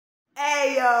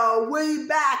Ayo, we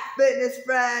back, fitness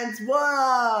friends. What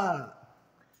up?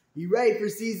 You ready for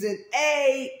season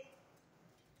 8?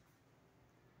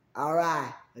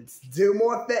 Alright, let's do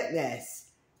more fitness.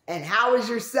 And how was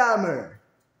your summer?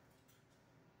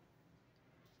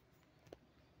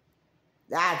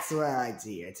 That's what I like to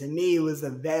hear. To me, it was the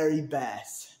very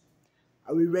best.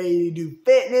 Are we ready to do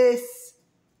fitness?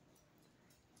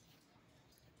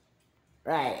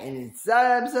 Right, and in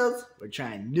some episodes, we're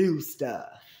trying new stuff.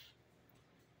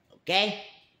 Okay?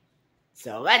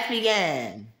 So let's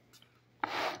begin.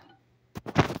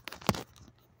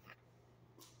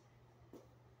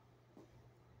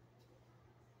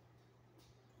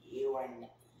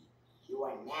 You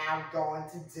are now going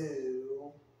to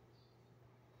do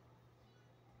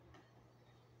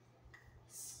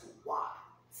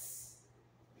squats.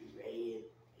 You ready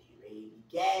to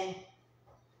begin?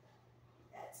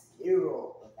 That's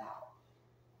zero without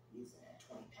using a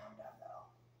 20-pound dumbbell.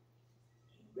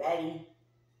 You ready?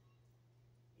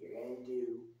 You're going to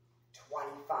do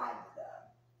 25 of them.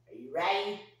 Are you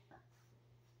ready?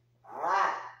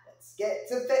 Alright, let's get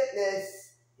to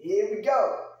fitness. Here we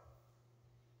go.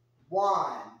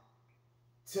 1,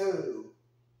 2,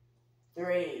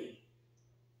 3,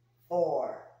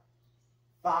 4,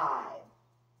 5,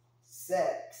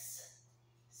 6,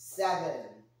 7,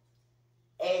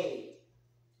 8,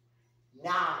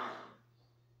 9,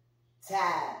 10,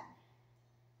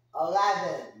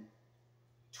 11,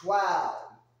 12,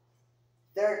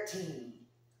 13,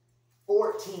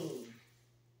 14,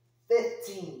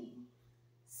 15,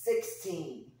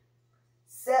 16,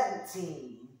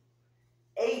 17,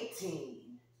 18,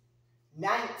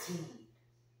 19,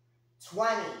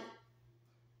 20,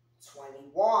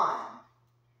 21,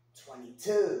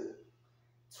 22,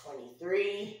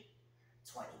 23,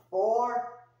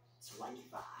 24,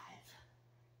 25.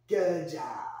 Good job.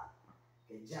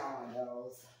 Good job on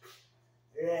those.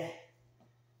 The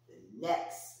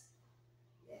next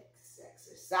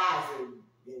exercise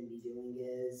we're going to be doing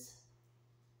is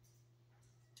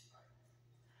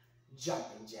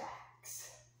jumping jacks.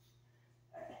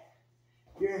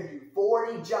 You're going to do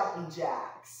 40 jumping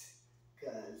jacks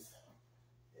because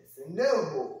it's a new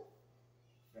move.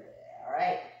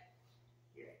 Alright?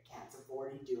 You're going to count to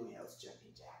 40 doing those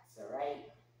jumping jacks, alright?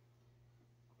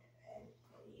 And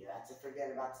you have to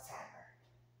forget about the timer.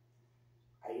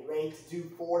 Are you ready to do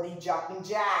 40 jumping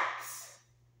jacks?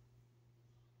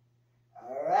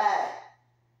 Alright.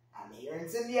 I'm hearing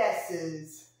some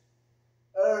yeses.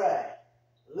 Alright.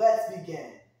 Let's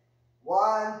begin.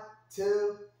 1,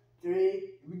 2, 3, here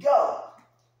we go.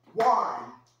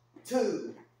 1,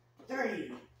 2,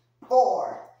 3,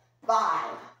 4,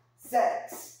 5,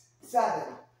 6, 7,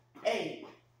 8,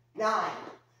 9,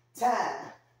 10,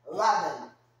 11,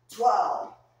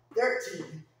 12,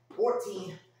 13,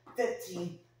 14,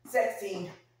 15,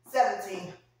 16,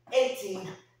 17, 18,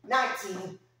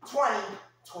 19, 20,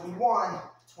 21,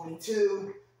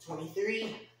 22,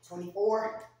 23,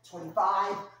 24,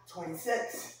 25,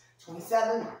 26,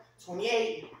 27,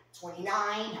 28,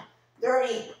 29,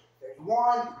 30,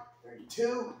 31,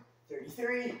 32,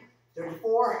 33,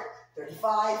 34,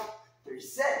 35,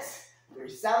 36,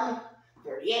 37,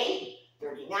 38,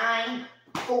 39,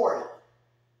 40.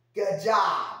 Good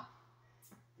job.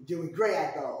 You're doing great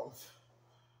at those.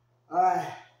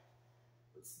 Alright.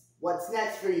 What's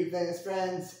next for you, fitness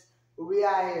friends? We'll be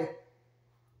out here.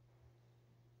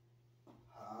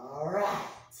 Alright.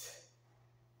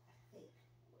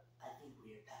 I think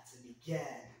we're about to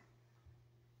begin.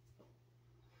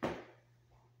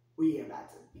 We are about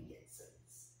to begin some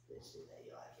shit that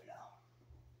you'll ever know.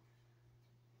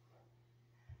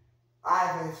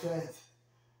 Alright, fitness friends.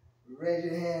 Raise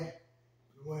your hand.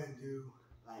 We want to do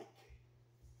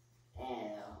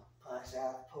push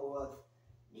up, pull up,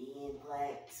 knee and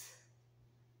planks.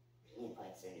 Knee and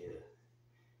planks are new.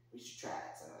 We should try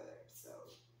that some other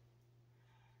episode.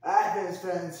 Alright, fitness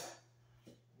friends.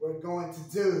 We're going to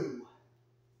do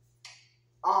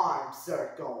arm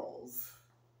circles.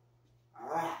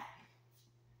 Alright.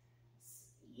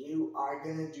 You are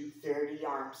going to do 30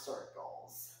 arm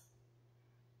circles.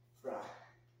 From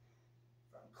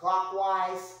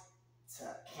clockwise to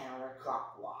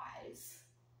counterclockwise.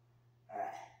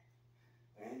 Alright.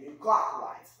 We're going to do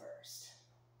clockwise first.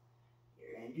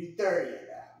 You're going to do 30 of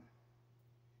them.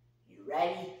 You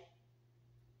ready?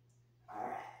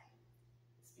 Alright.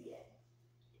 Let's begin.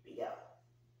 Here we go.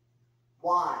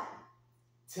 1,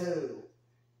 2,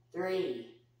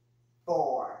 3,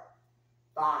 4,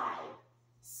 5,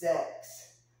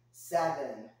 6,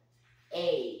 7,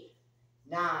 8,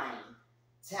 9,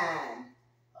 10,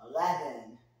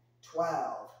 11,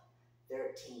 12,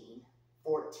 13,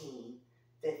 14,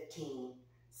 15,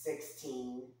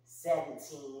 16,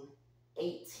 17,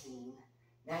 18,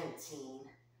 19,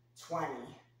 20,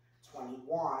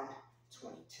 21,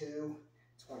 22,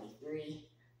 23,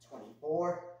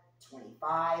 24,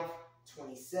 25,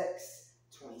 26,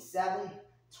 27,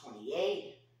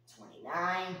 28,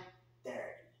 29, 30.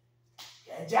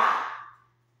 Good job.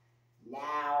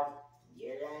 Now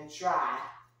you're going to try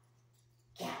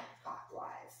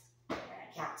counterclockwise. We're going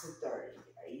to count to 30.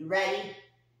 Are you ready?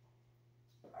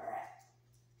 All right.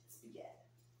 Let's begin.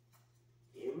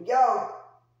 Here we go.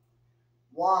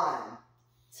 1,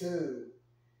 2,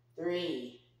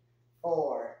 3,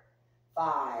 4,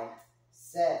 5,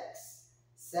 6,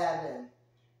 7,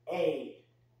 8,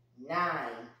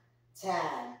 9, 10,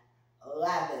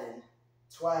 11,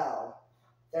 12,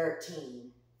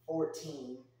 13,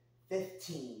 14,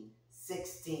 15,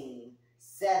 16,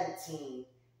 17,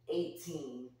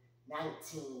 18,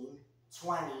 19,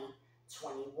 20,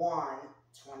 21,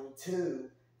 22,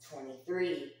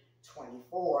 23,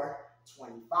 24,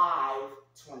 25,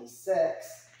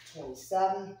 26,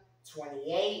 27,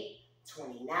 28,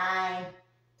 29,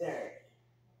 30.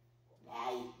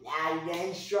 Now you're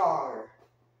getting stronger.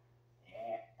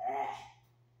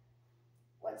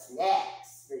 What's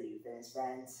next for you, fitness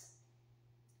friends?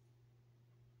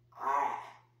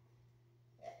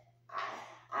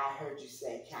 I heard you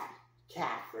say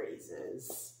calf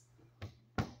raises.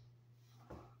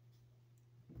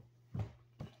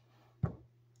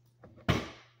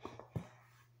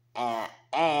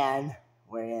 And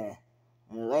we're going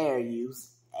to later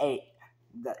use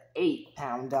the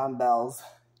 8-pound dumbbells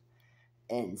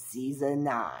in season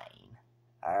 9.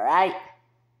 Alright?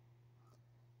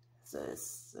 So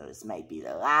this might be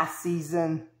the last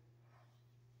season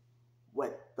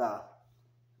with the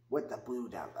blue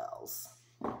dumbbells.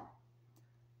 Are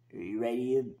you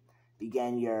ready to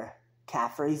begin your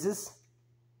calf raises?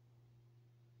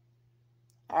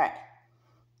 Alright.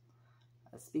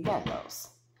 Let's begin those.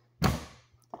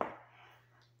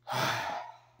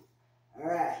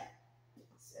 Alright.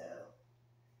 So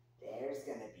there's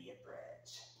gonna be a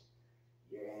bridge.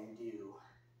 You're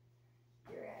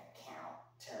gonna count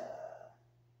to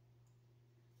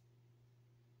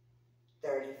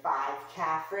 35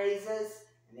 calf raises,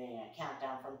 and then you're gonna count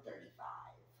down from 35.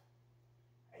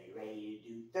 Are you ready to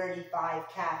do 35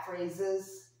 calf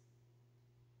raises?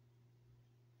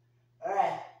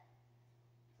 Alright,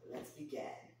 let's begin.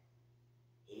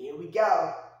 Here we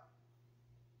go.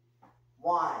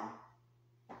 1,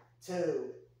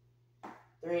 2,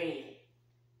 3,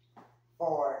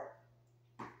 4,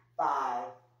 5,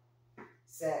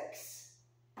 6,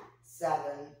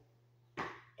 7,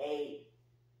 8,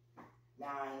 9,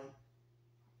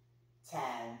 10,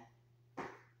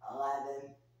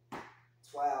 11,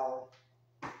 12,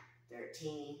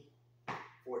 13,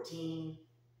 14,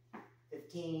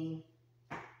 15,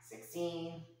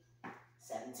 16,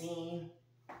 17,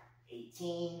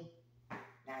 18,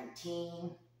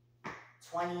 19,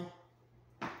 20,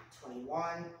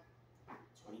 21,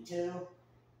 22,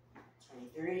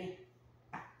 23,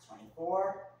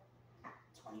 24,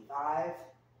 25,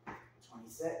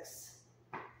 26,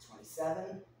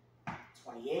 27,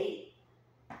 28,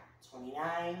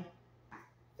 29,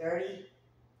 30,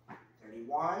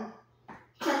 31,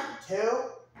 32,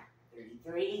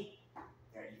 33,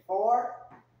 34,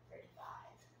 35.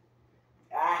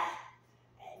 Alright,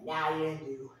 and now you're going to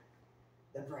do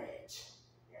the bridge.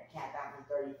 You're going to count down from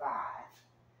 35.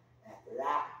 After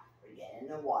that, we're getting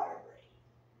the water break.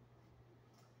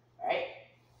 Alright?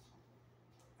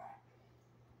 Alright,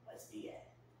 let's begin.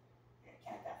 You're going to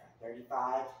count down from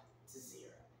 35 to 0.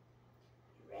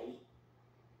 You ready?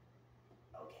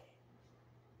 Okay.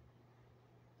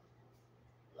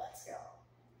 Let's go.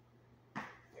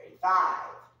 35,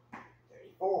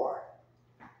 34,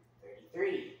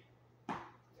 33,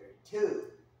 32,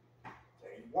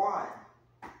 31,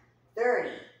 30,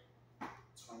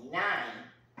 29,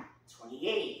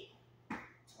 28,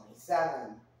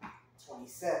 27,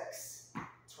 26,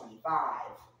 25,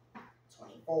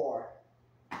 24,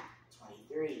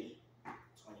 23,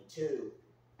 22,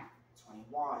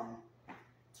 21,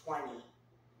 20,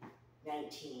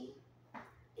 19,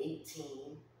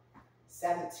 18,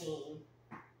 17,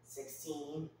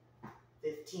 16,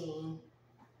 15,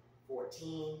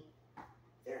 14,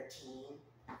 13,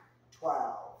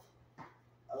 12,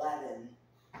 11,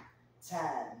 10,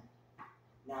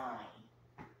 9,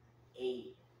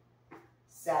 8,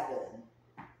 7,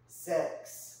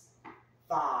 6,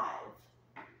 5,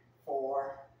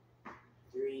 4,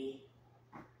 3,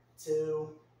 2,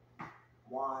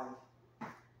 1,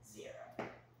 0.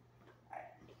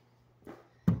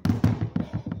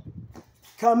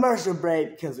 Commercial break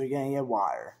because we're going to get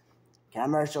water.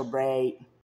 Commercial break.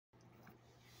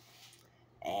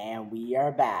 And we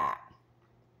are back.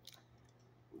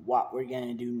 What we're going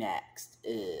to do next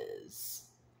is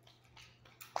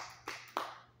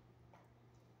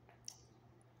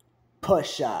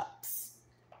push-ups.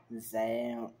 Since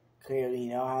I don't clearly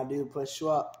know how to do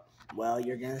push-up, well,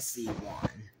 you're going to see one.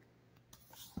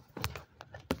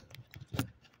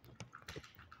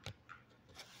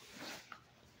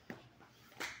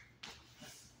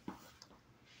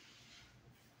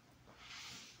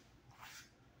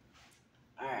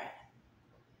 Alright.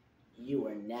 You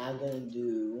are now going to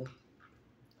do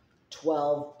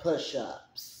 12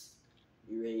 push-ups.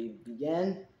 You ready to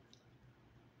begin?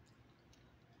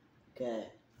 Okay.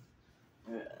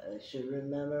 I should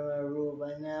remember my rule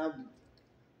by now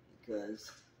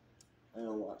because I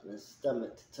don't want my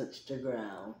stomach to touch the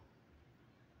ground.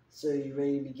 So you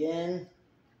ready to begin?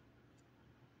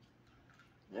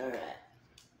 Alright.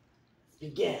 Let's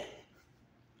begin.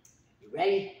 You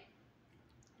ready?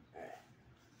 Alright.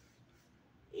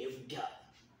 Here we go.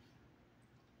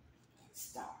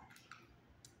 Start.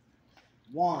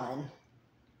 1,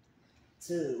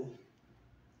 2,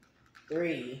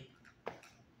 3,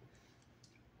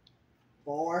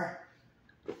 4,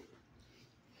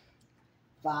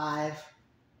 5,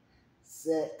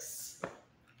 6,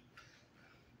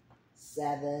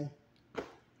 7,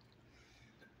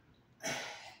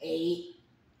 8.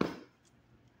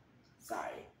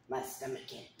 Sorry, my stomach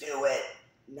can't do it.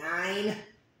 9,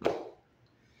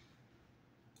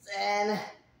 10,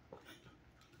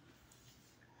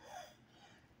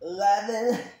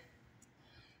 11,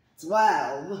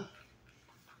 12.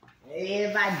 Maybe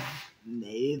if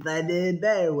I did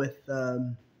better with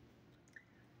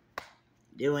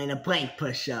doing a plank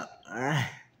push-up, alright?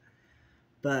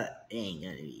 But it ain't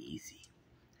gonna be easy.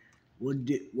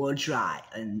 We'll try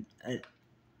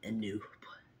a new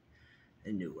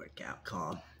workout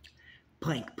called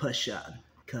plank push-up,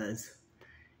 cause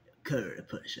curl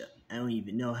push-up. I don't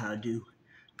even know how to do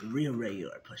a real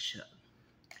regular push-up.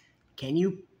 Can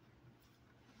you?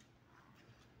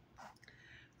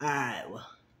 Alright, well,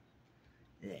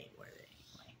 it ain't worth it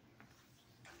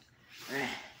anyway.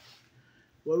 Alright,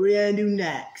 what we're gonna do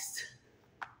next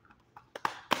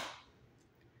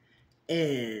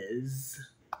is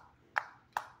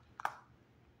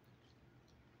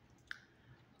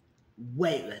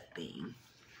weightlifting.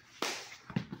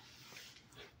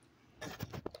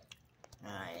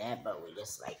 Alright, but we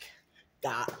just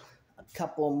got a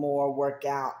couple more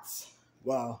workouts.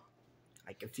 Well,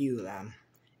 like a few of them,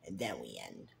 and then we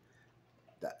end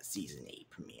the season 8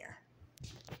 premiere.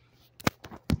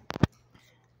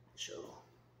 Which will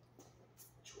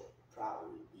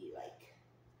probably be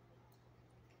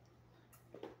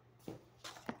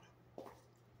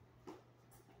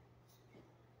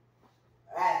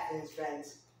alright,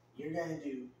 friends, you're gonna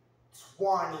do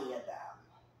 20 of them.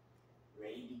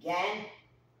 Ready to begin?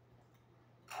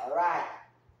 Alright,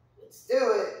 let's do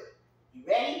it. You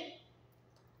ready?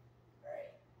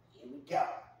 Alright, here we go.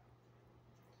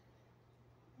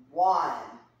 1,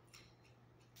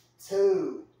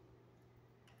 2,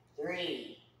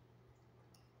 3,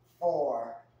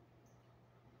 4,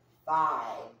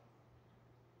 5,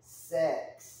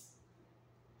 6,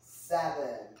 7,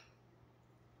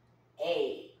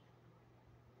 8,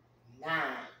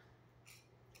 9,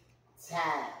 10,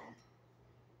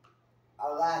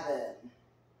 11,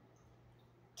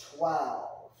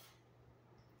 12,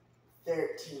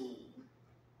 13,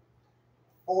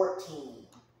 14,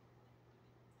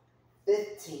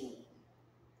 15,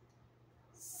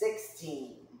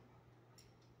 16,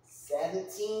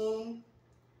 17,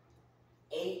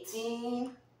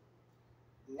 18,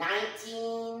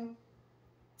 19,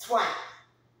 20.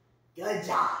 Good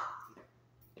job.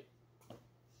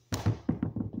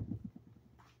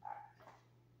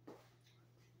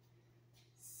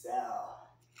 So,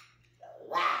 the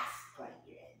last plank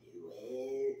you're going to do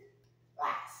is,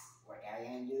 last workout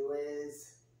you're going to do is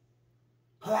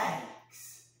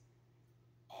planks.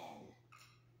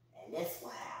 And this will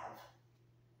have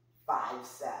 5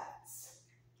 sets.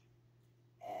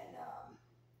 And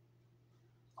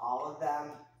all of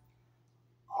them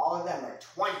are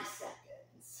 20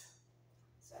 seconds.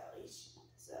 So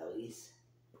at least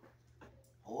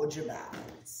hold your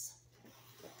balance.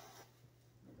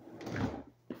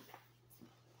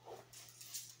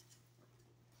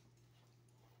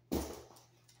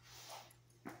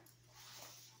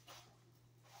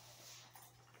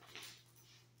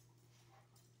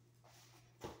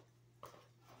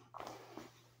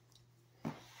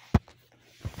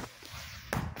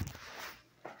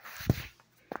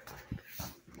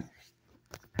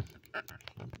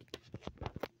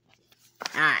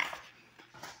 Alright.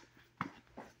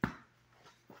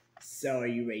 So are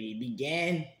you ready to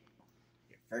begin?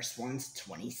 Your first one's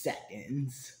 20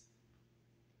 seconds.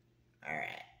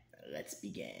 Alright, let's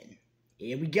begin.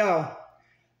 Here we go.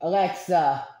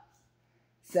 Alexa,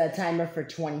 set a timer for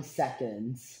 20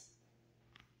 seconds.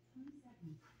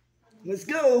 Let's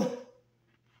go.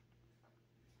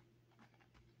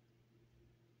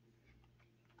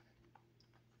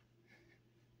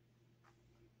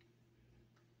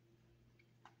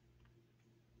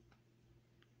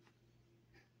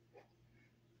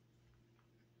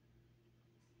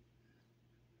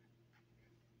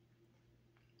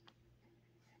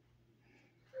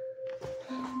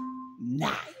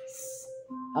 Nice.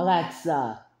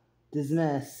 Alexa,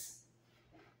 dismiss.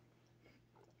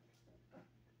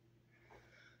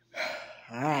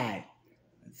 Alright,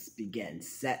 let's begin.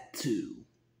 Set 2,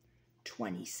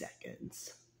 20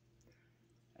 seconds.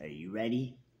 Are you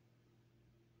ready?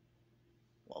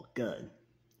 Well, good.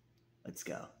 Let's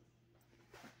go.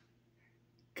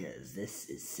 Because this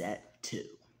is set 2. Alright,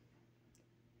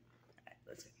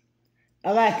 let's go.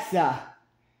 Alexa,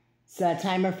 set a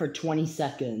timer for 20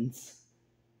 seconds.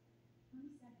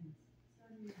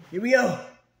 Here we go.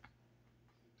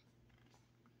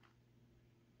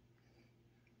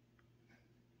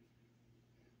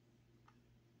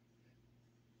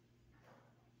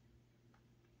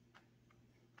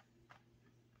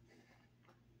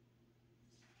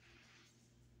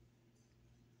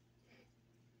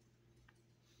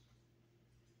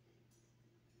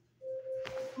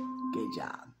 Good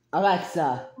job.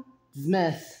 Alexa,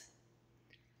 dismiss.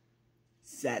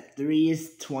 Set 3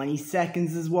 is 20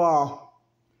 seconds as well.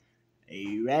 Are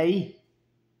you ready?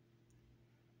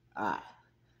 Alright.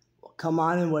 Well, come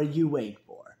on, and what are you waiting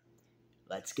for?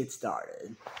 Let's get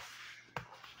started.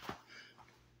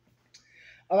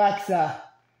 Alexa,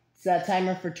 set a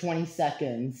timer for 20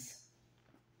 seconds.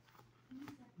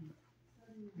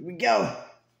 Here we go.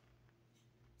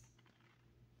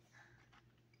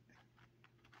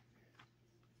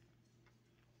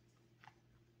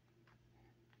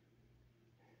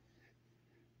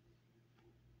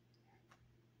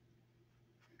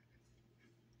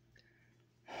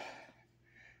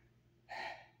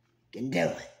 Can do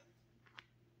it.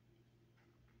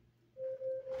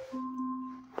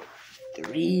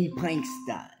 3 planks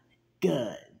done.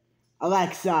 Good.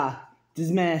 Alexa,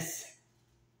 dismiss.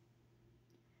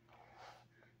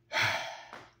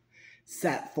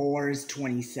 Set 4 is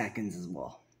 20 seconds as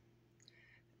well.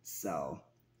 So,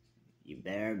 you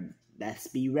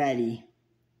best be ready.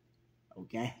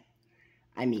 Okay?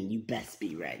 I mean, you best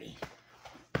be ready.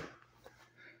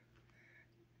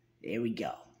 There we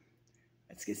go.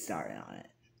 Let's get started on it.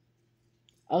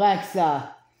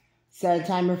 Alexa, set a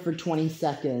timer for 20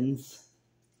 seconds.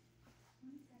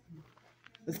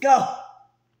 Let's go.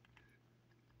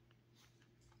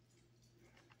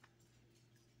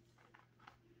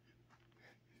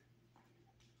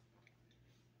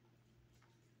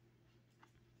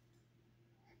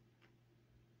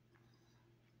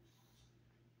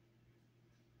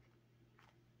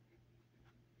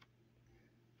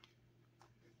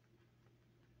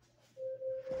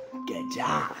 Good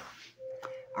job.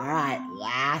 Alright,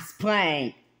 last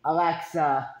plank.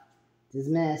 Alexa,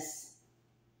 dismiss.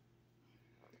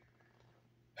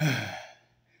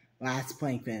 Last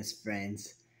plank finish,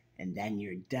 friends. And then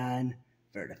you're done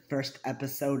for the first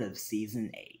episode of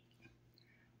Season 8.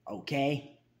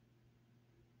 Okay?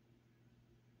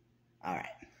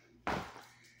 Alright.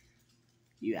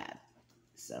 You have.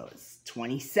 So it's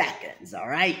 20 seconds,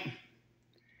 alright?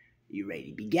 You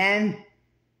ready to begin?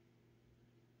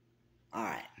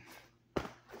 Alright,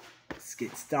 let's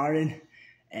get started,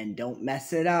 and don't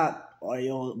mess it up or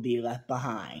you'll be left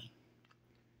behind.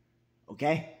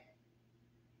 Okay?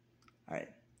 Alright,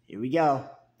 here we go.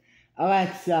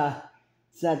 Alexa,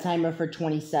 set a timer for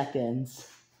 20 seconds.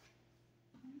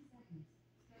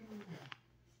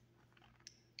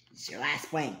 It's your last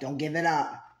plank, don't give it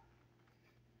up.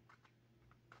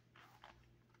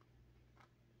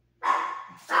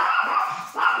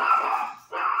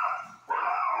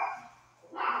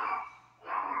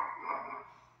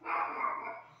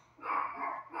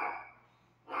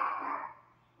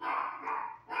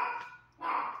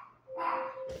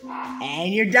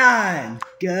 And you're done.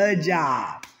 Good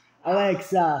job.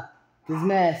 Alexa,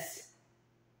 dismiss.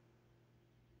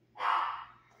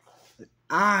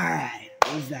 Alright.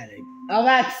 What was that?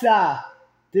 Alexa,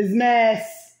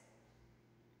 dismiss.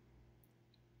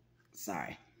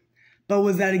 Sorry. But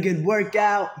was that a good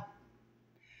workout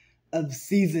of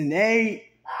Season 8?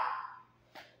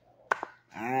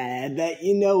 Alright, I bet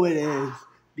you know it is.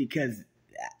 Because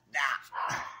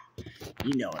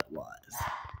you know it was.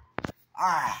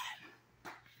 Alright.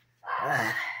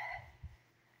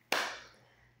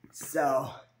 So,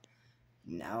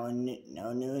 no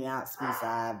new announcements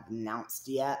I've announced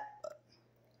yet.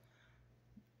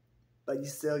 But you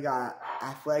still got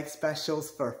athletic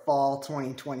specials for fall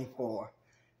 2024.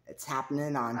 It's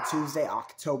happening on Tuesday,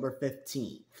 October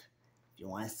 15th. If you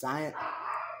want to sign it,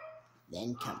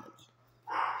 then come with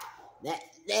me.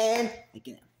 Then we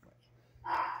can.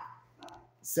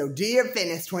 So do your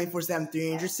fitness 24/7,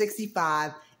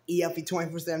 365, ELP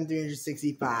 24/7,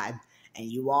 365, and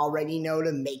you already know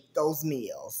to make those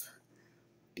meals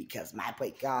because My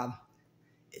Plate Gob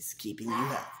is keeping you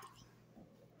healthy.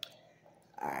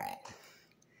 All right.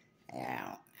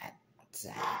 Now,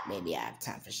 maybe I have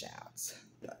time for shouts.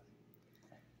 But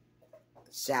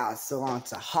shouts so on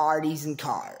to Hardee's and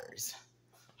Carter's.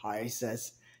 Hardy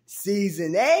says,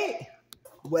 Season 8?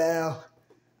 Well,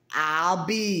 I'll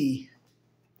be.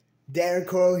 Darren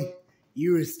Corley,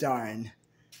 you were starring.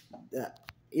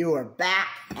 You were back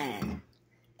and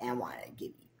I want to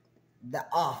give you the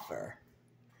offer.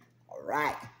 All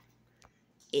right.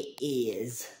 It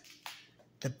is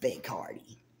the Big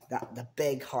Hardy. The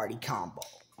Big Hardy combo.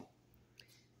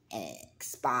 And it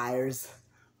expires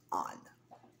on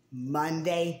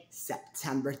Monday,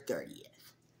 September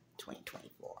 30th,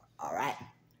 2024. All right?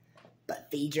 But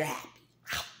feed your happy.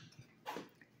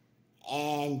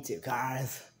 And 2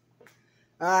 cars.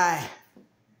 All right.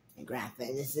 And Grand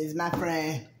Fitness is my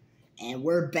friend. And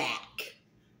we're back.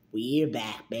 We're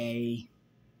back, baby.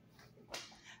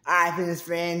 All right, fitness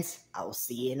friends. I will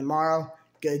see you tomorrow.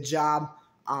 Good job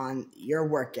on your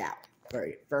workout for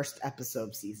your first episode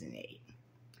of Season 8.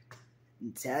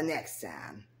 Until next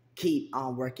time, keep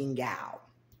on working out.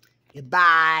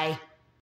 Goodbye.